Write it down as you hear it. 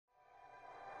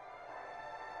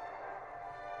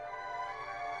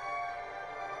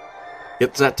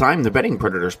It's that time, the Betting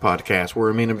Predators podcast, where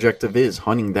our main objective is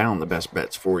hunting down the best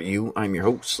bets for you. I'm your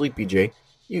host, Sleepy J.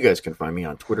 You guys can find me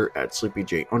on Twitter at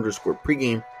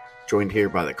SleepyJ_pregame, joined here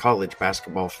by the college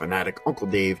basketball fanatic Uncle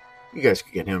Dave. You guys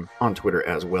can get him on Twitter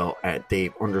as well at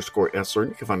Dave_Essler.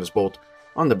 You can find us both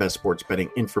on the best sports betting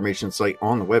information site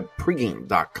on the web,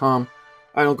 pregame.com.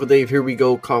 All right, Uncle Dave, here we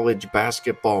go. College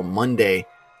Basketball Monday.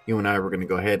 You and I were going to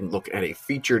go ahead and look at a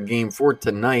featured game for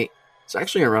tonight. It's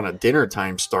actually around a dinner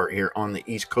time start here on the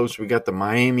East Coast. We got the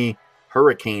Miami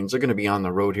Hurricanes. They're going to be on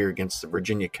the road here against the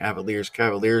Virginia Cavaliers.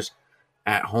 Cavaliers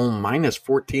at home, minus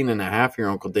 14.5 here,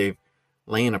 Uncle Dave,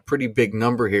 laying a pretty big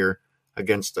number here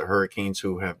against the Hurricanes,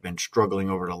 who have been struggling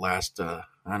over the last,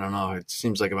 it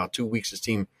seems like about 2 weeks. This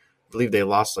team, I believe they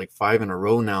lost like 5 in a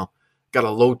row now. Got a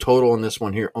low total on this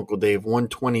one here, Uncle Dave,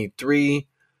 123.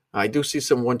 I do see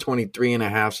some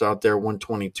 123.5s out there,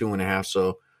 122.5,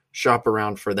 so shop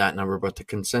around for that number, but the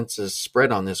consensus spread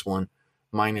on this one,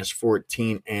 minus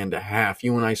 14.5.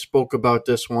 You and I spoke about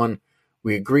this one.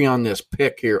 We agree on this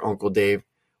pick here, Uncle Dave.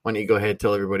 Why don't you go ahead and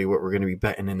tell everybody what we're going to be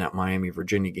betting in that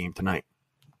Miami-Virginia game tonight?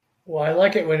 Well, I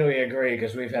like it when we agree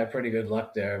because we've had pretty good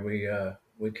luck there.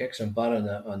 We kicked some butt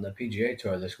on the PGA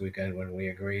Tour this weekend when we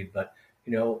agreed. But,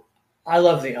 I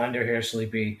love the under here,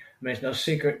 Sleepy. I mean, it's no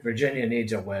secret Virginia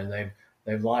needs a win.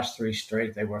 They've lost 3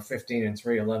 straight. They were 15-3,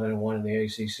 11-1 in the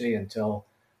ACC until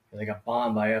they got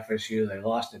bombed by FSU. They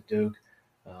lost at Duke,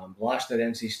 lost at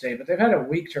NC State, but they've had a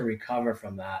week to recover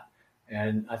from that.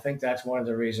 And I think that's one of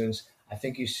the reasons. I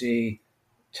think you see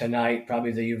tonight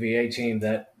probably the UVA team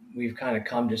that we've kind of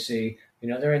come to see.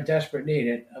 They're in desperate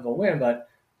need of a win, but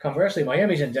conversely,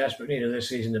 Miami's in desperate need of this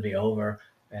season to be over.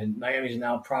 And Miami's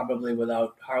now probably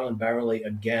without Harlan Beverly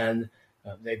again.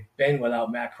 They've been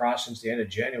without Matt Cross since the end of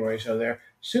January, so they're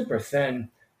super thin.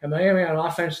 And Miami on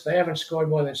offense, they haven't scored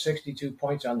more than 62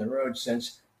 points on the road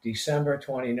since December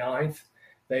 29th.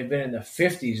 They've been in the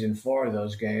 50s in 4 of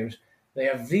those games. They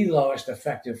have the lowest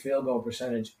effective field goal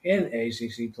percentage in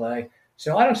ACC play.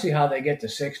 So I don't see how they get to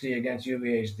 60 against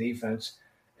UVA's defense.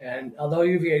 And although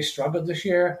UVA struggled this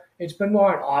year, it's been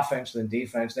more on offense than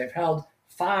defense. They've held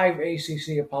 5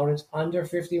 ACC opponents under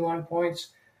 51 points.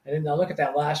 And then now look at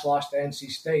that last loss to NC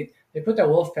State. They put their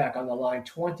Wolfpack on the line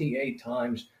 28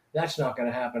 times. That's not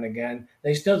going to happen again.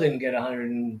 They still didn't get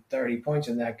 130 points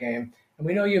in that game. And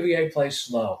we know UVA plays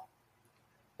slow.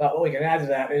 But what we can add to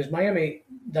that is Miami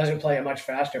doesn't play a much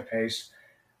faster pace.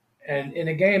 And in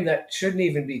a game that shouldn't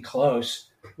even be close,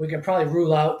 we can probably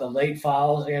rule out the late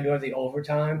fouls and or the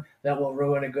overtime that will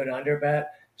ruin a good under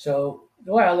bet. So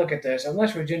the way I look at this,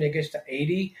 unless Virginia gets to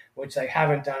 80, which they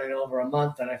haven't done in over a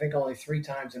month, and I think only 3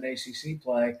 times in ACC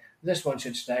play, this one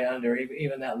should stay under,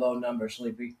 even that low number,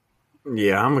 Sleepy.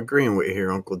 Yeah, I'm agreeing with you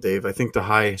here, Uncle Dave. I think the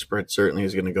high spread certainly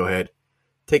is going to go ahead,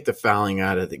 take the fouling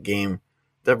out of the game.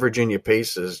 That Virginia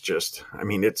pace is just,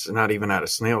 it's not even at a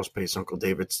snail's pace, Uncle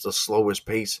Dave. It's the slowest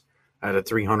pace out of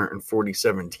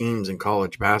 347 teams in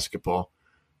college basketball.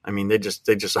 They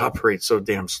just operate so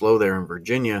damn slow there in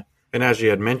Virginia. And as you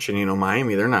had mentioned,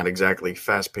 Miami, they're not exactly a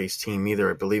fast-paced team either.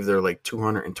 I believe they're like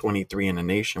 223 in the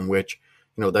nation, which,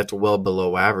 that's well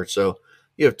below average. So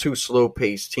you have 2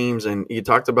 slow-paced teams. And you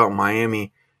talked about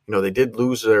Miami. They did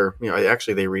lose their,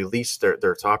 they released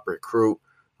their top recruit.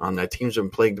 That team's been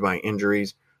plagued by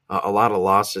injuries, a lot of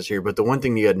losses here. But the one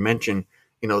thing you had mentioned,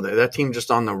 that team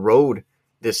just on the road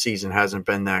this season hasn't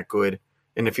been that good.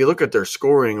 And if you look at their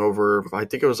scoring over, I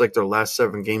think it was like their last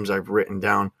 7 games I've written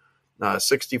down,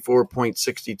 64 points,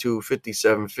 62,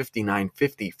 57, 59,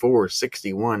 54,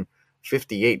 61,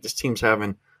 58. This team's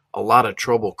having a lot of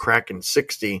trouble cracking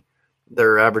 60.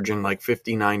 They're averaging like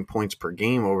 59 points per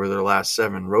game over their last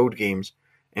 7 road games.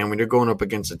 And when you're going up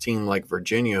against a team like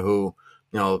Virginia, who,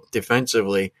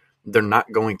 defensively, they're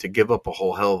not going to give up a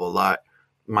whole hell of a lot.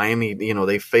 Miami,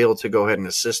 they failed to go ahead and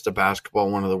assist the basketball,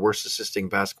 one of the worst assisting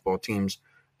basketball teams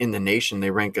in the nation.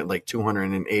 They rank at like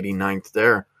 289th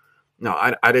there. No,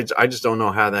 I just don't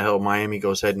know how the hell Miami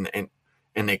goes ahead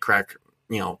and they crack,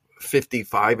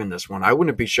 55 in this one. I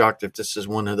wouldn't be shocked if this is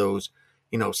one of those,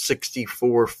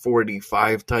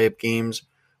 64-45 type games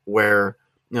where,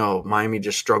 Miami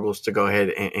just struggles to go ahead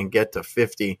and get to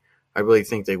 50. I really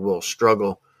think they will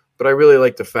struggle. But I really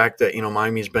like the fact that,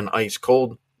 Miami's been ice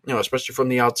cold, especially from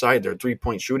the outside. Their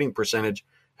 3-point shooting percentage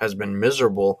has been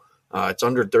miserable. It's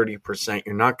under 30%.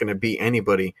 You're not going to beat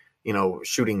anybody,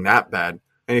 shooting that bad.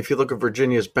 And if you look at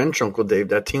Virginia's bench, Uncle Dave,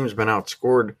 that team's been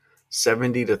outscored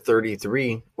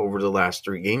 70-33 over the last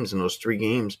 3 games. In those 3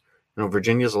 games,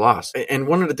 Virginia's lost. And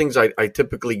one of the things I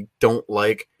typically don't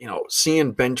like,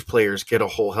 seeing bench players get a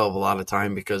whole hell of a lot of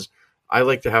time, because I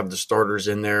like to have the starters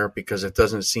in there because it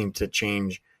doesn't seem to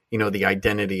change, the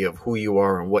identity of who you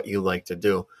are and what you like to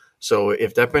do. So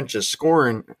if that bench is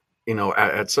scoring,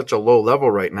 at such a low level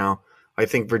right now, I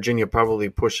think Virginia probably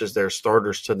pushes their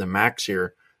starters to the max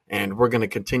here, and we're going to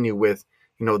continue with,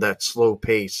 that slow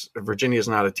pace. Virginia is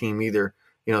not a team either,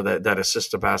 that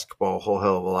assists the basketball a whole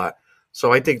hell of a lot.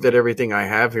 So I think that everything I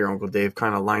have here, Uncle Dave,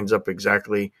 kind of lines up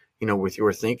exactly, with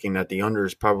your thinking that the under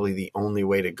is probably the only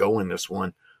way to go in this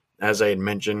one. As I had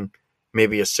mentioned,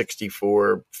 maybe a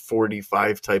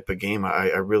 64-45 type of game.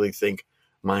 I really think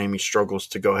Miami struggles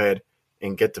to go ahead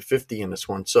and get to 50 in this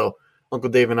one. So Uncle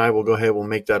Dave and I will go ahead. We'll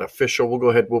make that official. We'll go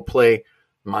ahead. We'll play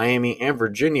Miami and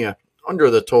Virginia under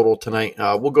the total tonight.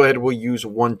 We'll go ahead. We'll use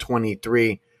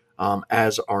 123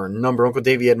 as our number. Uncle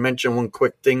Dave, you had mentioned one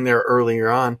quick thing there earlier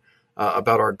on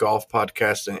about our golf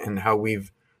podcast and how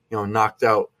we've knocked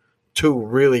out 2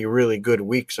 really, really good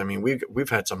weeks. I mean, we've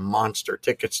had some monster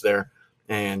tickets there,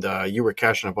 and you were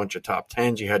cashing a bunch of top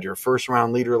tens. You had your first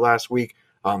round leader last week.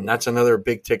 That's another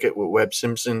big ticket with Webb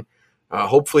Simpson.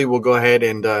 Hopefully we'll go ahead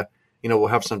and, we'll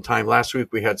have some time. Last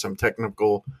week we had some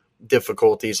technical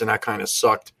difficulties, and that kind of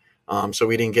sucked. So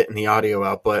we didn't get any audio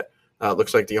out, but it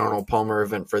looks like the Arnold Palmer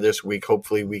event for this week.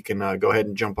 Hopefully we can go ahead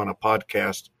and jump on a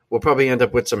podcast. We'll probably end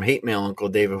up with some hate mail, Uncle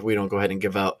Dave, if we don't go ahead and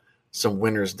give out some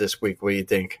winners this week. What do you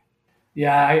think?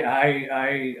 Yeah,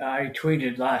 I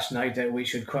tweeted last night that we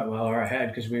should quit while we're ahead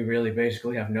because we really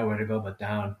basically have nowhere to go but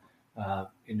down.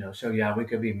 So yeah, we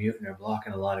could be muting or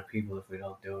blocking a lot of people if we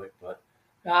don't do it. But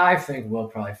I think we'll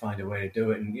probably find a way to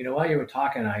do it. And while you were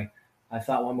talking, I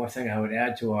thought one more thing I would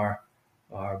add to our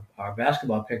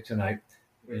basketball pick tonight.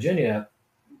 Virginia,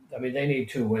 I mean, they need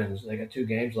 2 wins. They got 2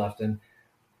 games left, and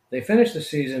they finished the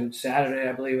season Saturday,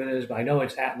 I believe it is, but I know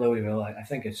it's at Louisville. I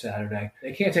think it's Saturday.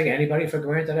 They can't take anybody for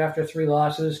granted after 3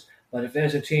 losses, but if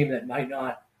there's a team that might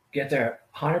not get their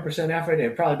 100% effort,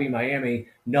 it'd probably be Miami,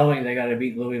 knowing they got to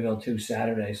beat Louisville too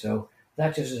Saturday. So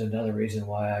that just is another reason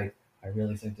why I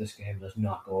really think this game does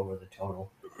not go over the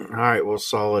total. All right, well,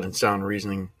 solid and sound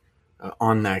reasoning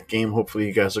on that game. Hopefully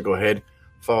you guys will go ahead,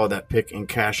 follow that pick, and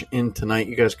cash in tonight.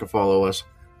 You guys can follow us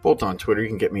both on Twitter. You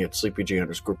can get me at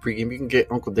SleepyJ_pregame. You can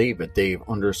get Uncle Dave at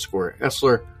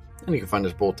Dave_Essler. And you can find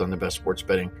us both on the best sports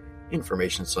betting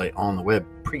information site on the web,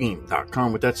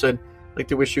 pregame.com. With that said, I'd like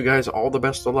to wish you guys all the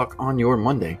best of luck on your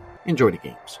Monday. Enjoy the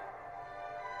games.